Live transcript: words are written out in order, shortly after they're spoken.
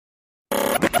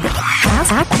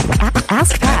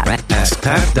AskPat.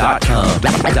 AskPat.com.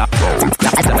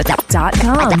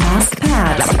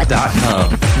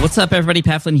 AskPat.com. What's up, everybody?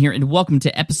 Pat Flynn here, and welcome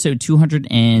to episode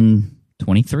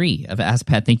 223 of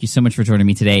AskPat. Thank you so much for joining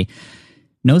me today.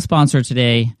 No sponsor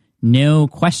today, no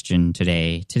question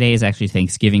today. Today is actually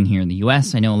Thanksgiving here in the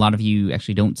U.S. I know a lot of you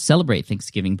actually don't celebrate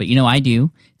Thanksgiving, but I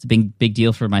do. It's a big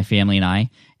deal for my family and I.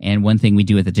 And one thing we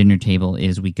do at the dinner table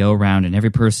is we go around and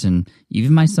every person,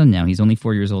 even my son now, he's only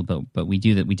 4 years old, but we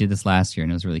do that. We did this last year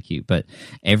and it was really cute. But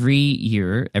every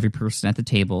year, every person at the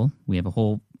table, we have a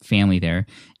whole family there,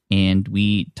 and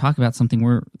we talk about something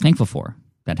we're thankful for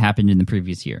that happened in the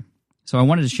previous year. So I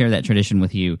wanted to share that tradition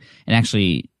with you and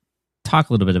actually talk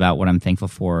a little bit about what I'm thankful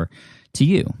for to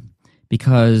you,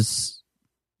 because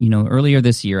earlier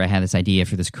this year I had this idea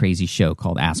for this crazy show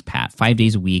called AskPat, 5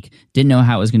 days a week. Didn't know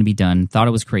how it was going to be done. Thought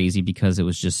it was crazy because it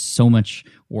was just so much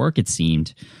work, it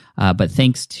seemed. But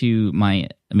thanks to my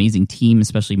amazing team,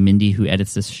 especially Mindy, who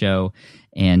edits this show,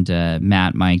 and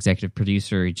Matt, my executive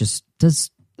producer, he just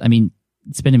does. I mean,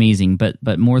 it's been amazing.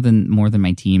 But more than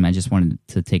my team, I just wanted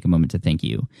to take a moment to thank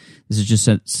you. This has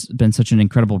just been such an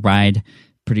incredible ride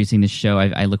producing this show.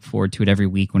 I look forward to it every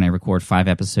week when I record 5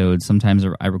 episodes. Sometimes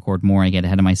I record more, I get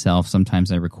ahead of myself.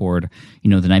 Sometimes I record, the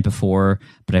night before,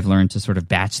 but I've learned to sort of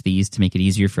batch these to make it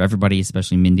easier for everybody,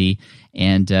 especially Mindy.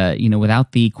 And,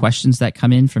 without the questions that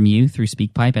come in from you through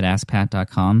SpeakPipe at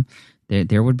AskPat.com,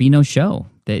 there would be no show.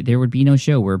 There would be no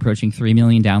show. We're approaching 3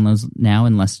 million downloads now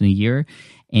in less than a year.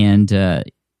 And,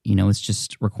 it's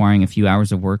just requiring a few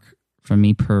hours of work from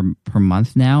me per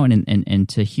month now, and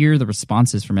to hear the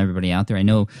responses from everybody out there. I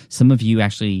know some of you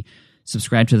actually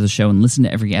subscribe to the show and listen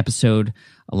to every episode.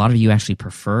 A lot of you actually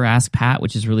prefer Ask Pat,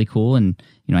 which is really cool. And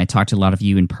I talked to a lot of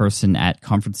you in person at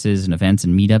conferences and events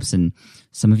and meetups, and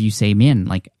some of you say,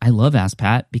 man, I love Ask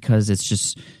Pat because it's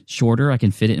just shorter. I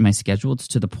can fit it in my schedule. It's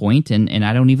to the point, and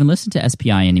I don't even listen to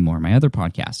SPI anymore, my other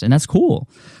podcast. And that's cool.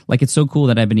 It's so cool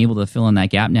that I've been able to fill in that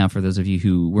gap now for those of you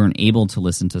who weren't able to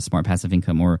listen to Smart Passive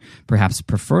Income, or perhaps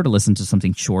prefer to listen to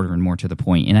something shorter and more to the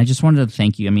point. And I just wanted to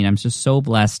thank you. I mean, I'm just so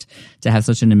blessed to have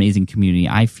such an amazing community.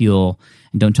 I feel,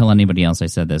 and don't tell anybody else I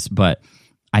said this, but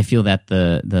I feel that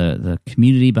the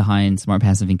community behind Smart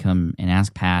Passive Income and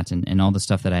Ask Pat and all the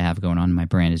stuff that I have going on in my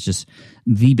brand is just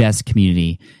the best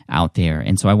community out there.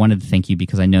 And so I wanted to thank you,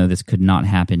 because I know this could not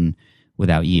happen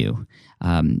without you.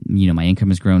 My income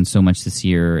has grown so much this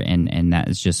year, and that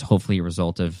is just hopefully a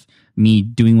result of me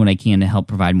doing what I can to help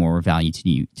provide more value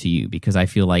to you, because I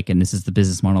feel like, and this is the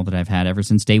business model that I've had ever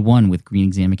since day one with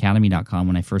greenexamacademy.com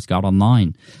when I first got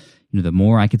online. The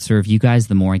more I could serve you guys,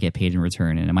 the more I get paid in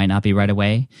return. And it might not be right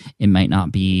away. It might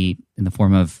not be in the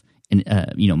form of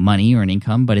money or an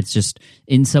income, but it's just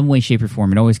in some way, shape, or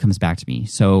form, it always comes back to me.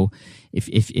 So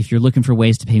if you're looking for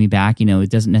ways to pay me back, it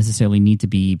doesn't necessarily need to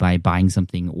be by buying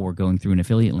something or going through an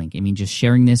affiliate link. I mean, just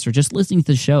sharing this or just listening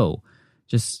to the show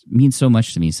just means so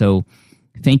much to me. So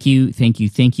thank you.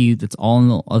 That's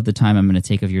all of the time I'm going to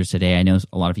take of yours today. I know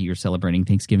a lot of you are celebrating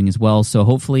Thanksgiving as well, so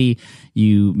hopefully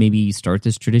you maybe start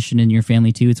this tradition in your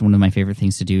family too. It's one of my favorite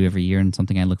things to do every year, and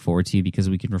something I look forward to, because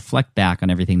we can reflect back on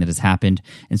everything that has happened.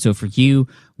 And so for you,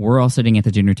 we're all sitting at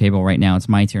the dinner table right now. It's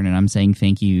my turn, and I'm saying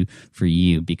thank you for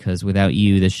you, because without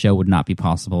you, this show would not be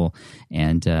possible,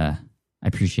 and I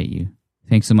appreciate you.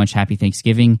 Thanks so much. Happy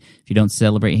Thanksgiving. If you don't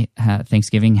celebrate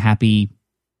Thanksgiving, happy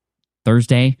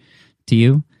Thursday to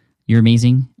you. You're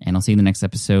amazing, and I'll see you in the next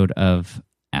episode of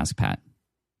Ask Pat.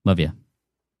 Love you.